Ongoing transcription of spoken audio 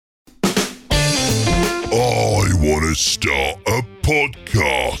I want to start a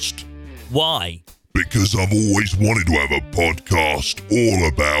podcast. Why? Because I've always wanted to have a podcast all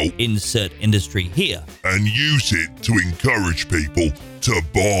about Insert industry here. and use it to encourage people to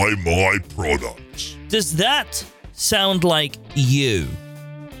buy my products. Does that sound like you?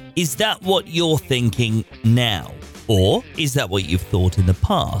 Is that what you're thinking now? Or is that what you've thought in the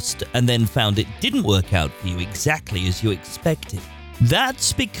past and then found it didn't work out for you exactly as you expected?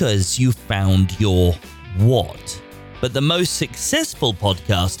 That's because you found your what. But the most successful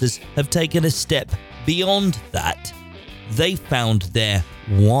podcasters have taken a step beyond that. They found their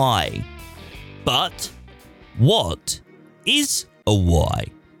why. But what is a why?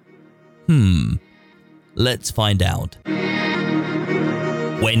 Let's find out.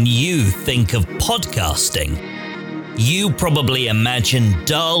 When you think of podcasting, you probably imagine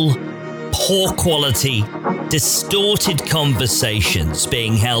dull, poor quality, distorted conversations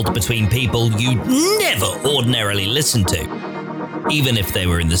being held between people you'd never ordinarily listen to, even if they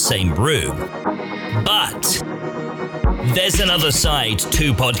were in the same room. But there's another side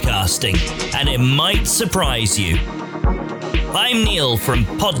to podcasting, and it might surprise you. I'm Neil from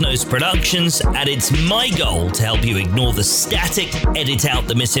Podnose Productions, and it's my goal to help you ignore the static, edit out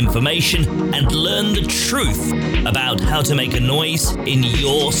the misinformation, and learn the truth about how to make a noise in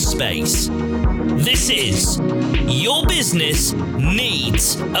your space. This is Your Business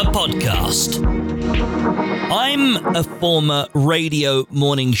Needs a Podcast. I'm a former radio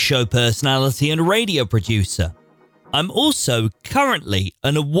morning show personality and radio producer. I'm also currently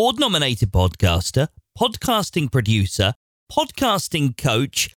an award-nominated podcaster, podcasting producer, podcasting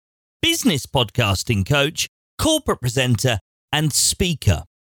coach, business podcasting coach, corporate presenter, and speaker.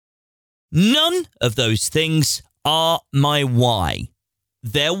 None of those things are my why.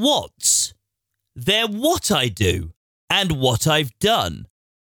 They're what's. They're what I do and what I've done.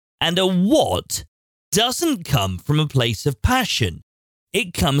 And a what doesn't come from a place of passion.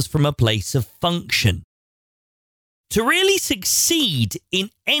 It comes from a place of function. To really succeed in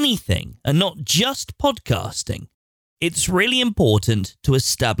anything, and not just podcasting, it's really important to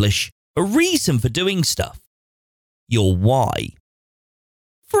establish a reason for doing stuff. Your why.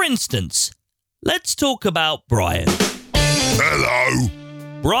 For instance, let's talk about Brian. Hello.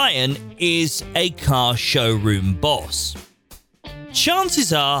 Brian is a car showroom boss.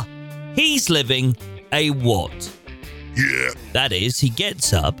 Chances are he's living a what? Yeah. That is, he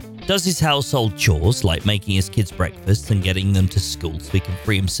gets up, does his household chores like making his kids breakfast and getting them to school so he can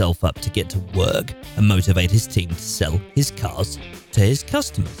free himself up to get to work and motivate his team to sell his cars to his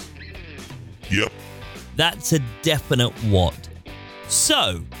customers. Yep. That's a definite what.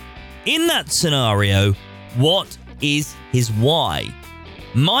 So, in that scenario, what is his why?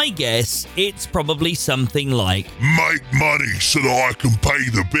 My guess, it's probably something like, Make money so that I can pay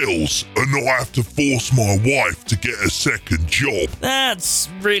the bills and not have to force my wife to get a second job. that's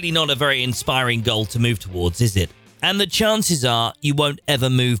really not a very inspiring goal to move towards, is it? And the chances are you won't ever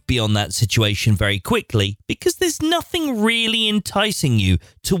move beyond that situation very quickly because there's nothing really enticing you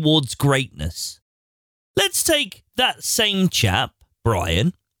towards greatness. Let's take that same chap,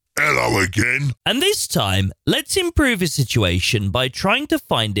 Brian, Hello again. and this time let's improve his situation by trying to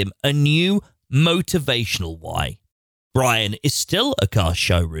find him a new motivational why. Brian is still a car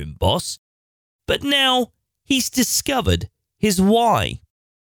showroom boss, but now he's discovered his why.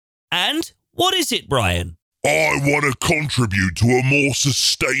 And what is it, Brian? I want to contribute to a more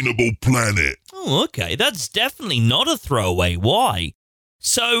sustainable planet. Oh, okay, that's definitely not a throwaway why.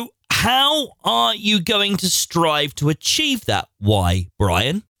 So, how are you going to strive to achieve that why,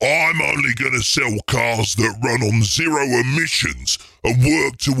 Brian? I'm only going to sell cars that run on zero emissions and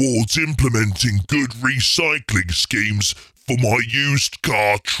work towards implementing good recycling schemes for my used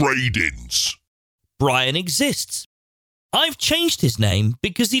car trade-ins. Brian exists. I've changed his name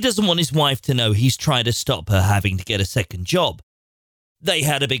because he doesn't want his wife to know he's trying to stop her having to get a second job. They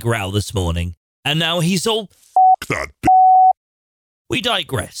had a big row this morning, and now he's all... That We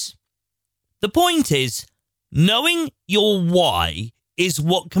digress. The point is, knowing your why is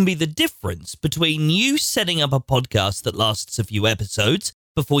what can be the difference between you setting up a podcast that lasts a few episodes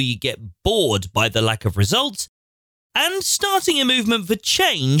before you get bored by the lack of results, and starting a movement for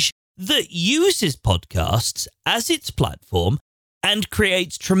change that uses podcasts as its platform and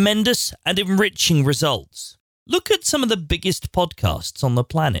creates tremendous and enriching results. Look at some of the biggest podcasts on the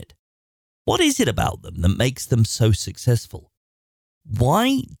planet. What is it about them that makes them so successful?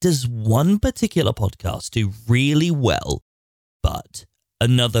 Why does one particular podcast do really well, but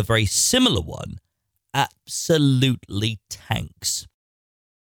another very similar one absolutely tanks?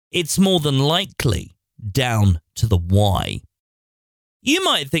 It's more than likely down to the why. You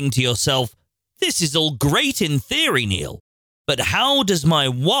might think to yourself, This is all great in theory, Neil, but how does my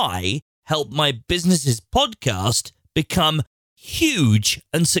why help my business's podcast become huge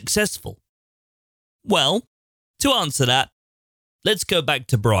and successful? Well, to answer that, let's go back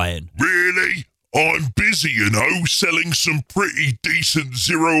to Brian. Really? I'm busy, selling some pretty decent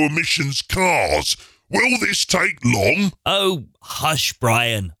zero-emissions cars. Will this take long? Oh, hush,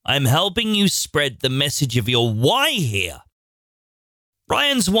 Brian. I'm helping you spread the message of your why here.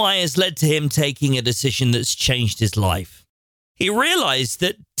 Brian's why has led to him taking a decision that's changed his life. He realized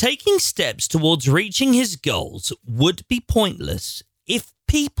that taking steps towards reaching his goals would be pointless if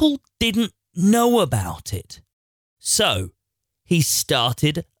people didn't know about it. So, he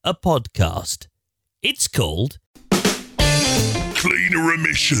started a podcast. It's called Cleaner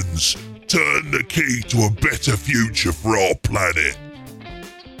Emissions. Turn the key to a better future for our planet.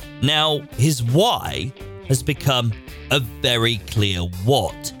 Now, his why has become a very clear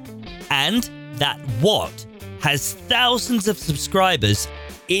what. And that what has thousands of subscribers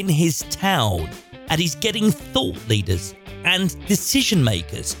in his town. And he's getting thought leaders and decision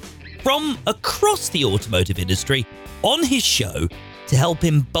makers from across the automotive industry on his show to help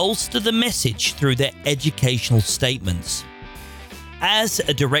him bolster the message through their educational statements. As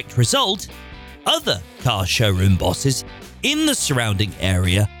a direct result, other car showroom bosses in the surrounding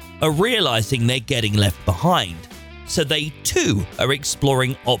area are realizing they're getting left behind, so they too are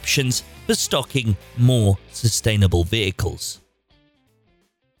exploring options for stocking more sustainable vehicles.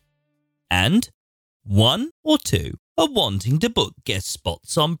 And one or two are wanting to book guest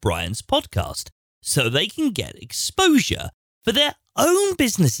spots on Brian's podcast so they can get exposure for their own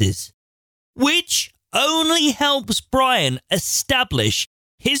businesses, which only helps Brian establish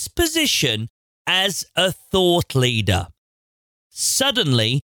his position as a thought leader.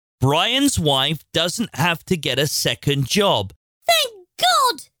 Suddenly, Brian's wife doesn't have to get a second job. Thank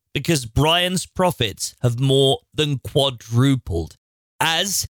God! Because Brian's profits have more than quadrupled,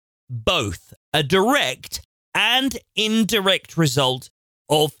 as both a direct and indirect result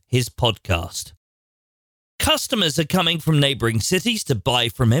of his podcast. Customers are coming from neighbouring cities to buy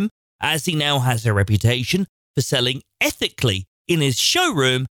from him, as he now has a reputation for selling ethically in his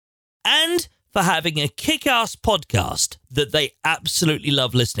showroom and for having a kick-ass podcast that they absolutely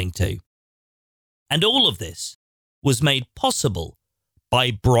love listening to. And all of this was made possible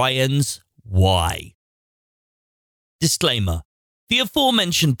by Brian's why. Disclaimer: the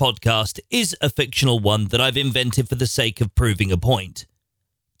aforementioned podcast is a fictional one that I've invented for the sake of proving a point.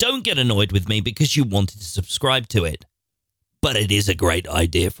 Don't get annoyed with me because you wanted to subscribe to it. But it is a great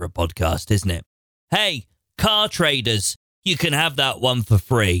idea for a podcast, isn't it? Hey, car traders, you can have that one for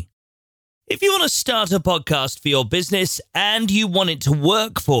free. If you want to start a podcast for your business and you want it to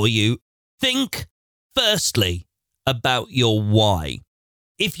work for you, think firstly about your why.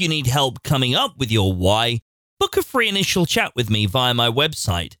 If you need help coming up with your why, book a free initial chat with me via my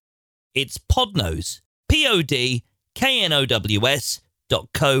website. It's Podnose,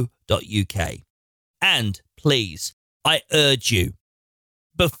 podknows.co.uk. And please, I urge you,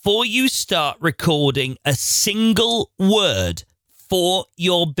 before you start recording a single word for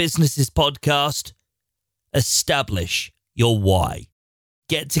your business's podcast, establish your why.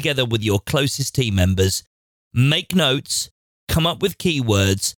 Get together with your closest team members, make notes, come up with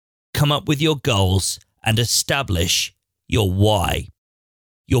keywords, come up with your goals, and establish your why.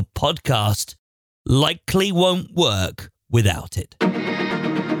 Your podcast likely won't work without it.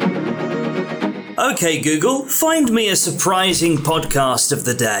 Okay, Google, find me a surprising podcast of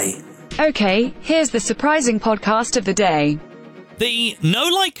the day. Okay, here's the surprising podcast of the day. The Know,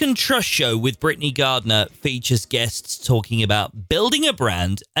 Like and Trust show with Brittany Gardner features guests talking about building a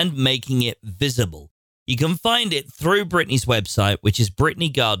brand and making it visible. You can find it through Brittany's website, which is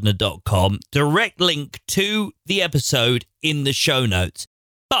brittnygardner.com. Direct link to the episode in the show notes.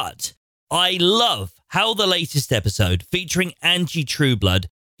 But I love how the latest episode featuring Angie Trueblood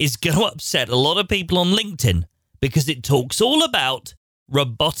is going to upset a lot of people on LinkedIn because it talks all about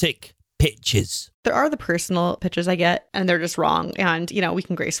robotic pitches. There are the personal pitches I get, and they're just wrong. And, we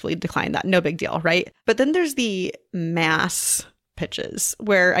can gracefully decline that. No big deal, right? But then there's the mass pitches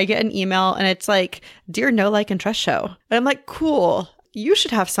where I get an email and it's like, "Dear Know, Like and Trust show." And I'm like, cool. You should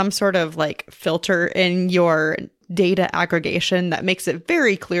have some sort of filter in your data aggregation that makes it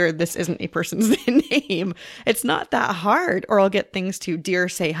very clear this isn't a person's name. It's not that hard. Or I'll get things to "Dear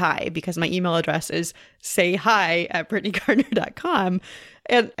Say Hi," because my email address is sayhi@brittnygardner.com.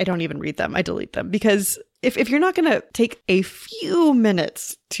 And I don't even read them. I delete them because if you're not going to take a few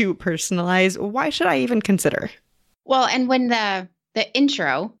minutes to personalize, why should I even consider? Well, and when the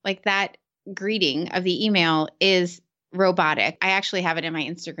intro, like that greeting of the email is robotic. I actually have it in my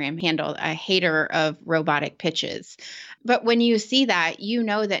Instagram handle, a hater of robotic pitches. But when you see that, you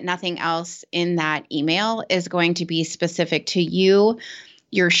know that nothing else in that email is going to be specific to you,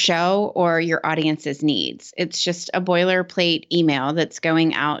 your show, or your audience's needs. It's just a boilerplate email that's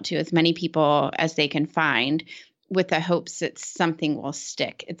going out to as many people as they can find with the hopes that something will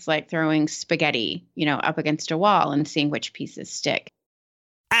stick. It's like throwing spaghetti, up against a wall and seeing which pieces stick.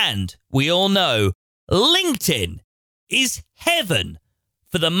 And we all know LinkedIn is heaven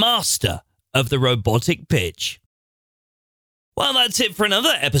for the master of the robotic pitch. Well, that's it for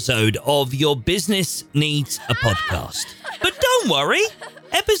another episode of Your Business Needs a Podcast. But don't worry,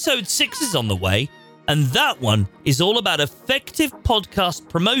 episode 6 is on the way, and that one is all about effective podcast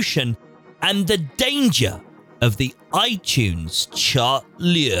promotion and the danger of the iTunes chart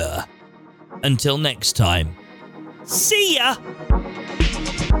lure. Until next time, see ya!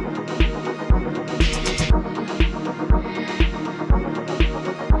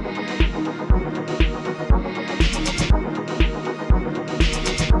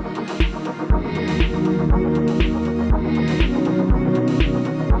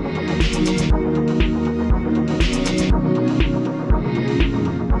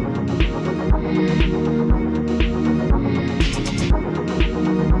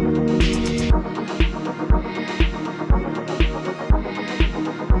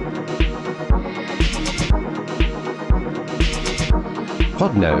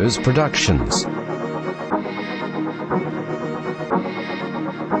 Podnose Productions.